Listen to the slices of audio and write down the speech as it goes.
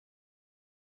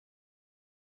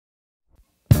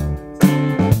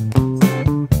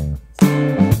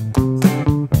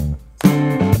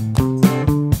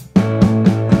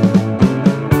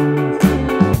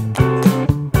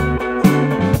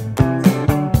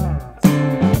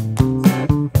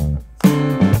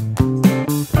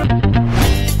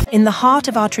In the heart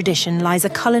of our tradition lies a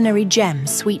culinary gem,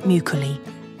 Sweek Mukuli.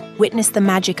 Witness the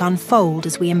magic unfold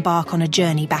as we embark on a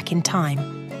journey back in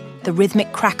time. The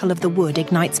rhythmic crackle of the wood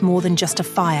ignites more than just a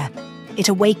fire. It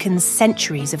awakens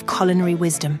centuries of culinary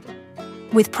wisdom.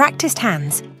 With practiced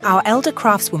hands, our elder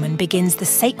craftswoman begins the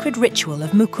sacred ritual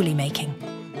of mukuli making.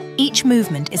 Each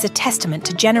movement is a testament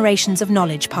to generations of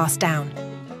knowledge passed down.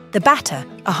 The batter,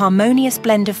 a harmonious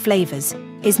blend of flavors,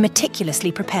 is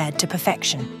meticulously prepared to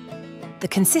perfection. The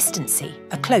consistency,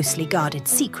 a closely guarded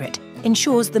secret,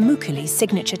 ensures the mukuli's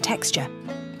signature texture.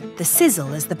 The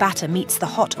sizzle as the batter meets the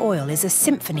hot oil is a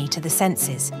symphony to the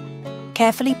senses.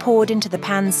 Carefully poured into the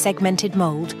pan's segmented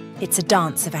mold, it's a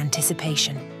dance of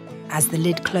anticipation. As the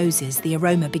lid closes, the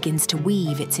aroma begins to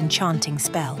weave its enchanting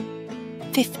spell.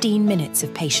 15 minutes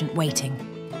of patient waiting.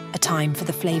 A time for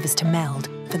the flavors to meld,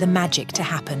 for the magic to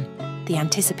happen. The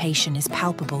anticipation is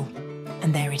palpable.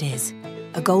 And there it is,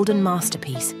 a golden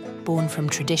masterpiece, born from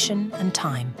tradition and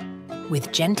time.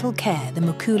 With gentle care, the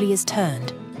mukuli is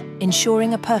turned,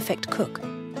 ensuring a perfect cook.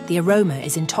 The aroma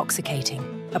is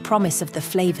intoxicating, a promise of the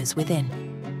flavors within.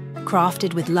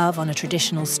 Crafted with love on a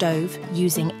traditional stove,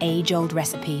 using age-old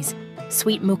recipes,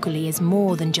 Sweek Mukuli is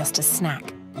more than just a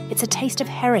snack. It's a taste of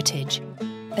heritage,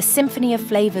 a symphony of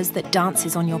flavors that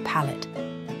dances on your palate.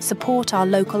 Support our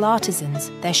local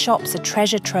artisans, their shops a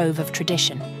treasure trove of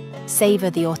tradition. Savor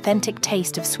the authentic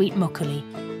taste of Sweek Mukuli,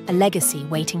 a legacy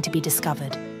waiting to be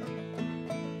discovered.